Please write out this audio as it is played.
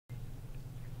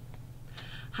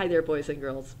Hi there, boys and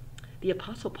girls. The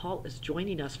Apostle Paul is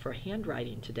joining us for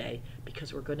handwriting today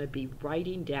because we're going to be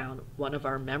writing down one of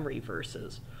our memory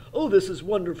verses. Oh, this is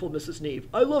wonderful, Mrs. Neve.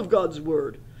 I love God's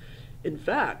Word. In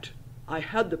fact, I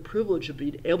had the privilege of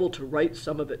being able to write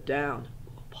some of it down.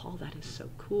 Oh, Paul, that is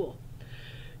so cool.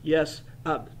 Yes,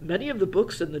 many of the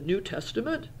books in the New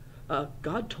Testament,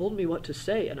 God told me what to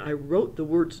say, and I wrote the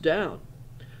words down.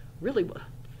 Really?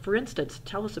 For instance,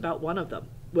 tell us about one of them.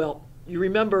 Well, you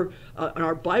remember in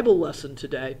our Bible lesson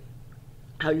today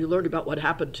how you learned about what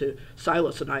happened to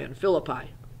Silas and I in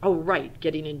Philippi. Oh, right,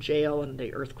 getting in jail and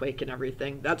the earthquake and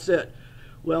everything. That's it.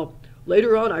 Well,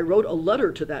 later on I wrote a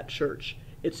letter to that church.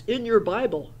 It's in your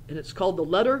Bible, and it's called the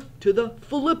letter to the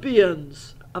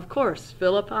Philippians. Of course,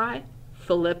 Philippi,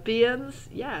 Philippians.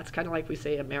 Yeah, it's kind of like we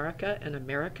say America and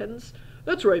Americans.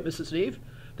 That's right, Mrs. Neve.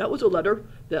 That was a letter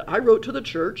that I wrote to the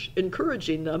church,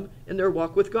 encouraging them in their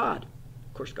walk with God.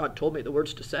 Of course, God told me the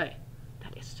words to say.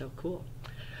 That is so cool.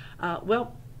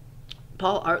 Well,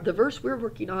 Paul, the verse we're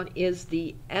working on is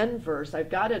the end verse. I've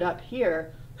got it up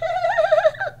here.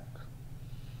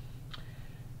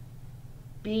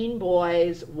 Bean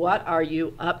boys, what are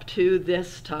you up to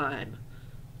this time?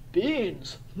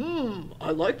 Beans.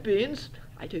 I like beans.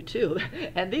 I do too.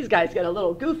 And these guys get a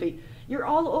little goofy. You're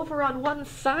all over on one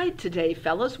side today,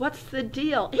 fellas. What's the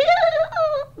deal?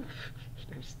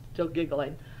 They're still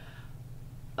giggling.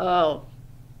 Oh,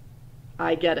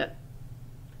 I get it.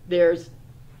 There's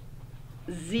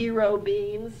 0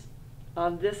 beans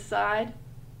on this side.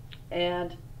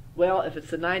 And, well, if it's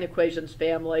the 9 equations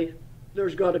family,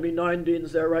 there's got to be 9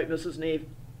 beans there, right, Mrs. Neve?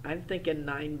 I'm thinking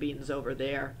 9 beans over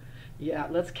there. Yeah,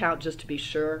 let's count just to be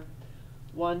sure.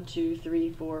 1, 2, 3,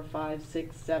 4, 5,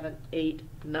 6, 7, 8,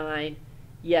 9.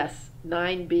 Yes,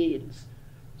 9 beans.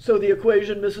 So the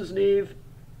equation, Mrs. Neve?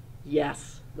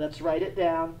 Yes. Let's write it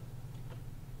down.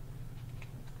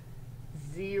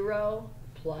 0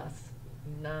 plus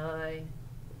 9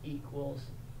 equals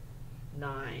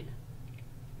 9.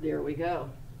 There we go.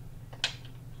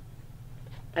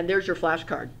 And there's your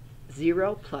flashcard.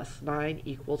 0 plus 9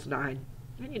 equals 9.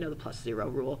 And you know the plus 0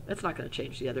 rule. It's not going to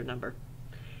change the other number.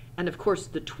 And of course,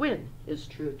 the twin is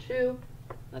true too.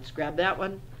 Let's grab that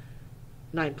one.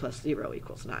 9 plus 0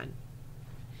 equals 9.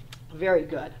 Very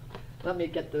good. Let me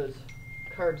get those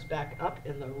cards back up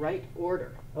in the right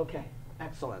order. Okay,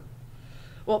 excellent.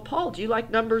 Well, Paul, do you like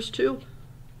numbers too?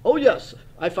 Oh, yes.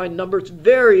 I find numbers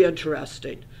very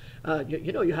interesting.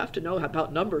 You know, you have to know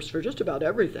about numbers for just about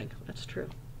everything. That's true.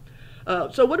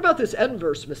 So what about this end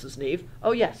verse, Mrs. Neve?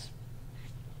 Oh, yes.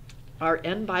 Our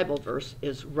end Bible verse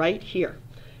is right here.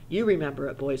 You remember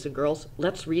it, boys and girls.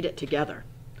 Let's read it together.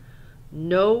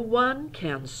 No one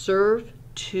can serve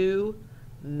 2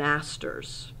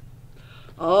 masters.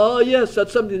 Ah, yes,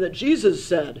 that's something that Jesus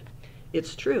said.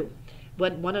 It's true.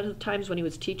 One of the times when he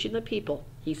was teaching the people,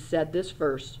 he said this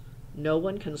verse, no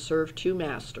one can serve 2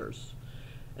 masters.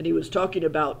 And he was talking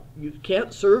about you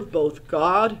can't serve both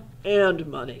God and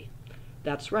money.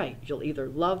 That's right. You'll either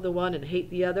love the one and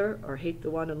hate the other, or hate the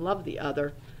one and love the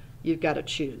other. You've got to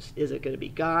choose. Is it going to be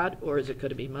God, or is it going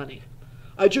to be money?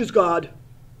 I choose God.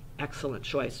 Excellent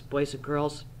choice. Boys and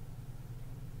girls,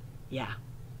 yeah,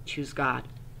 choose God.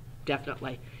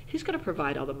 Definitely. He's going to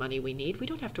provide all the money we need. We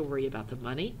don't have to worry about the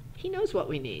money. He knows what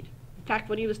we need. In fact,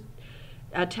 when he was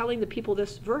telling the people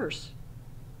this verse,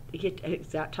 he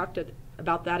talked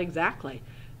about that exactly,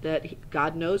 that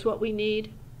God knows what we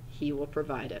need. He will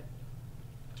provide it.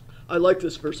 I like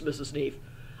this verse, Mrs. Neve.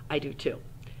 I do too.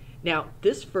 Now,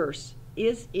 this verse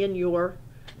is in your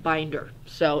binder,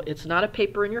 so it's not a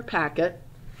paper in your packet.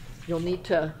 You'll need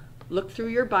to look through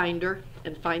your binder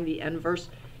and find the end verse.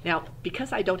 Now,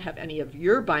 because I don't have any of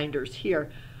your binders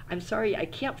here, I'm sorry, I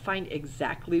can't find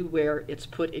exactly where it's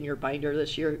put in your binder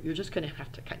this year. You're just going to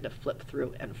have to kind of flip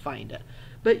through and find it.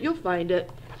 But you'll find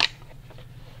it,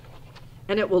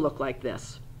 and it will look like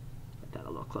this. Get that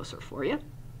a little closer for you.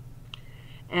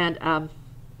 And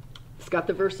it's got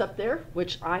the verse up there,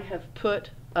 which I have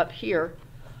put up here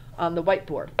on the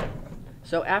whiteboard.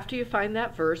 So after you find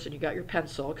that verse and you got your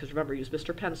pencil, because remember, use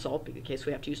Mr. Pencil in case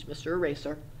we have to use Mr.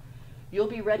 Eraser, you'll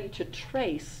be ready to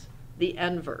trace the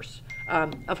end verse.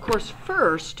 Of course,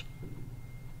 first,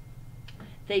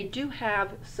 they do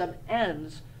have some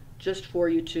ends just for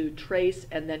you to trace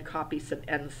and then copy some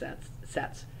end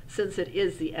sets, since it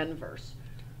is the end verse.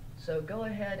 So go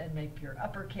ahead and make your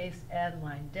uppercase N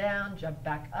line down, jump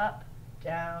back up,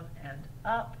 down, and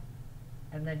up,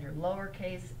 and then your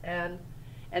lowercase n,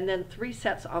 and then 3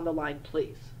 sets on the line,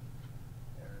 please.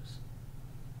 There's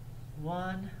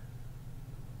 1,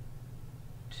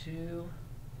 2,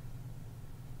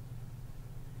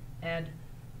 and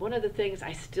one of the things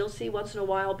I still see once in a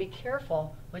while, be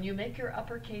careful when you make your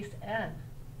uppercase N.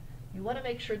 You want to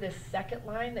make sure this second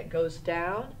line that goes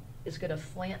down is going to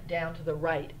slant down to the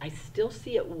right. I still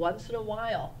see it once in a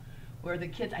while where the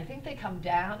kids, I think they come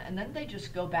down and then they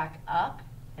just go back up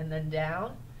and then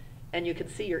down, and you can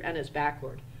see your N is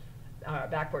backwards.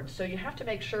 So you have to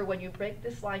make sure when you make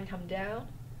this line come down,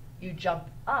 you jump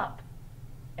up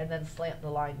and then slant the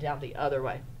line down the other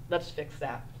way. Let's fix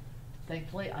that.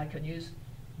 Thankfully, I can use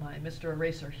my Mr.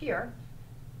 Eraser here.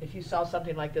 If you saw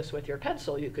something like this with your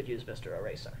pencil, you could use Mr.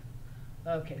 Eraser.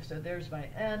 Okay, so there's my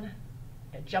N.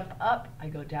 I jump up, I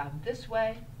go down this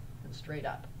way, and straight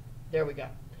up. There we go.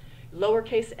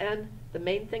 Lowercase n, the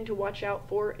main thing to watch out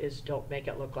for is don't make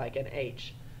it look like an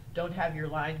H. Don't have your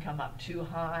line come up too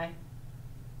high,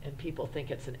 and people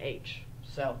think it's an H.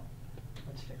 So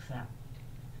let's fix that.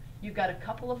 You've got a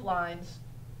couple of lines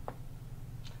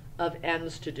of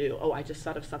N's to do. Oh, I just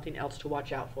thought of something else to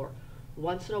watch out for.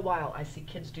 Once in a while, I see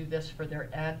kids do this for their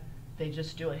N. They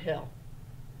just do a hill.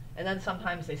 And then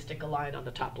sometimes they stick a line on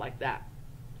the top like that.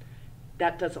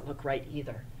 That doesn't look right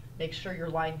either. Make sure your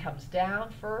line comes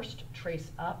down first,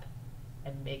 trace up,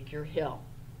 and make your hill.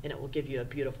 And it will give you a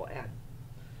beautiful N.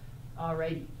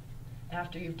 Alrighty.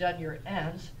 After you've done your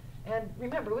N's, and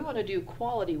remember, we want to do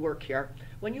quality work here.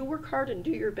 When you work hard and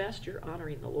do your best, you're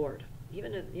honoring the Lord.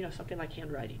 Even in something like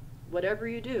handwriting. Whatever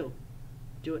you do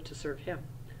it to serve Him.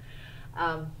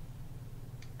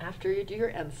 After you do your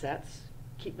N sets,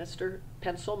 keep Mr.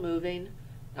 Pencil moving,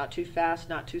 not too fast,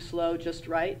 not too slow, just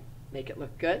right. Make it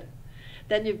look good.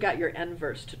 Then you've got your N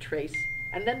verse to trace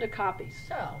and then to copy.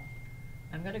 So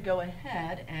I'm going to go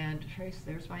ahead and trace.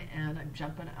 There's my N. I'm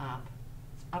jumping up.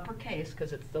 It's uppercase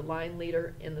because it's the line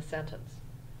leader in the sentence.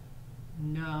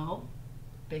 No.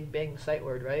 Big bang sight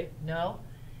word, right? No.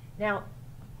 Now,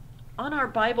 on our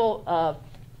Bible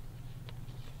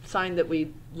sign that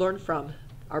we learned from,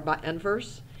 our N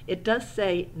verse, it does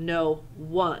say no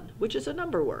one, which is a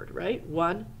number word, right?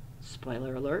 One,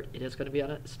 spoiler alert, it is going to be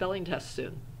on a spelling test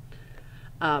soon.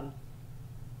 On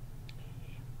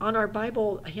our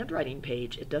Bible handwriting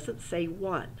page, it doesn't say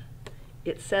one.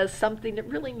 It says something that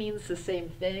really means the same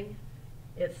thing.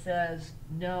 It says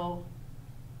no.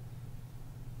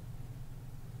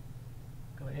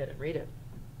 Go ahead and read it.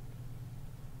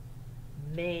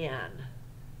 Man.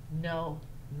 No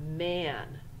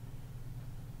man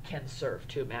can serve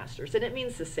two masters. And it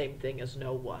means the same thing as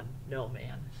no one, no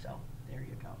man. So there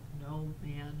you go. No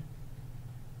man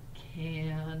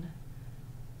can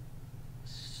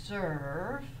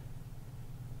serve.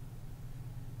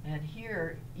 And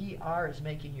here, ER is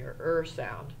making your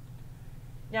sound.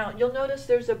 Now, you'll notice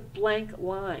there's a blank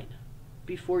line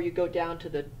before you go down to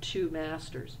the two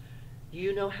masters.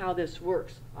 You know how this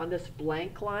works. On this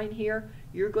blank line here,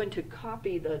 you're going to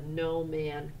copy the no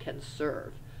man can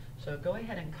serve. So go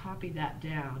ahead and copy that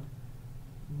down.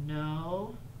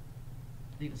 No,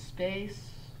 leave a space,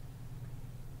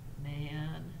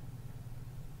 man,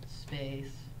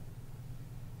 space,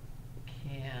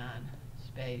 can,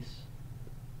 space,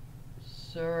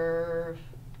 serve.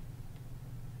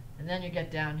 And then you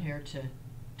get down here to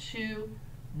two,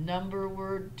 number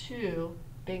word two,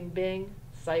 bing, bing,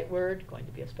 sight word, going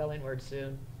to be a spelling word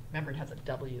soon. Remember, it has a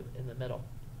W in the middle.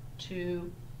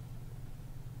 Two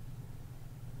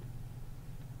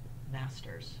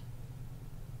masters.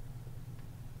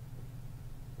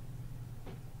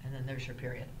 And then there's your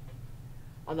period.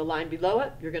 On the line below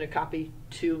it, you're going to copy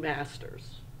two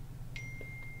masters.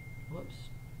 Whoops.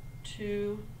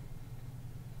 Two,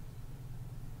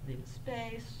 leave a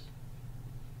space,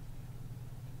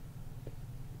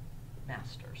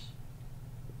 masters.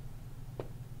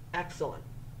 Excellent.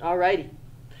 Alrighty.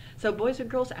 So boys and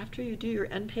girls, after you do your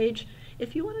end page,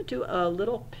 if you want to do a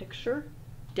little picture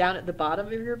down at the bottom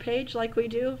of your page like we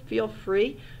do, feel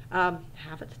free. Have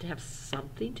it to have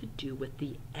something to do with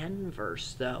the N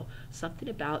verse, though. Something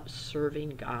about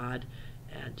serving God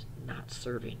and not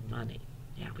serving money.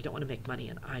 Yeah, we don't want to make money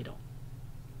an idol.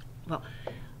 Well,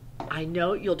 I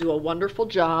know you'll do a wonderful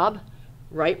job.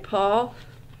 Right, Paul?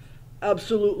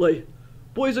 Absolutely.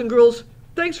 Boys and girls,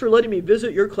 thanks for letting me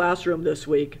visit your classroom this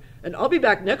week. And I'll be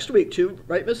back next week too,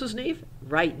 right, Mrs. Neve?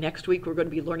 Right. Next week we're going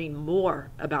to be learning more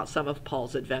about some of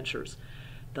Paul's adventures.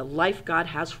 The life God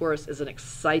has for us is an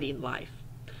exciting life.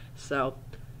 So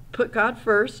put God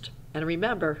first, and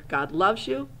remember, God loves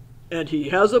you. And He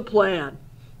has a plan.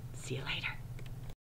 See you later.